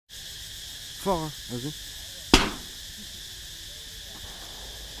fort, hein. Vas-y.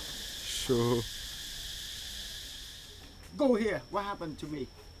 Chaud. Go here. What happened to me?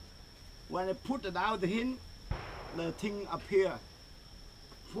 When I put it out the hin, the thing appear.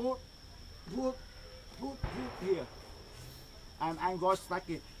 Put here. And I got stuck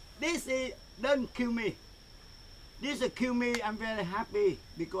in. This is don't kill me. This kill me. I'm very happy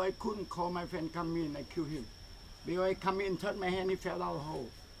because I couldn't call my friend come in. I kill him. Because I come in, touch my hand, he fell down the hole.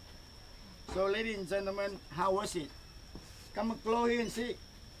 So, ladies and gentlemen, how was it? Come close here and see.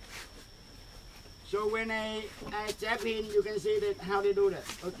 So when I jab in, you can see that how they do that.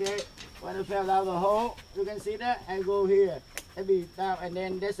 Okay, when I fell down the hole, you can see that. I go here, I be down, and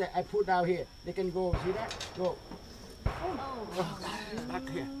then that's it. I put down here. They can go. See that? Go. Oh, stuck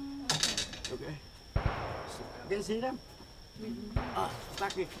here. Okay. You can see them?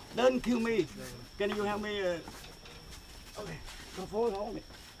 Stuck here. Don't kill me. Can you help me? Okay. Come forward, hold me.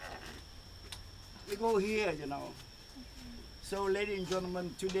 We go here, you know. So, ladies and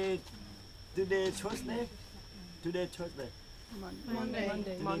gentlemen, today Thursday. Today Thursday.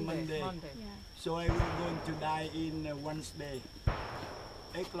 Monday. Yeah. So I will going to die in Wednesday,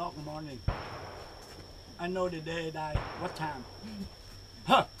 8 o'clock in the morning. I know the day I die. What time?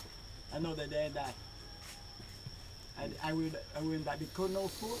 Huh! I know the day I die. I will die because no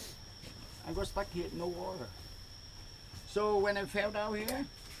food. I got stuck here, no water. So when I fell down here,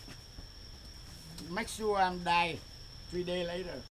 make sure I'm die 3 days later.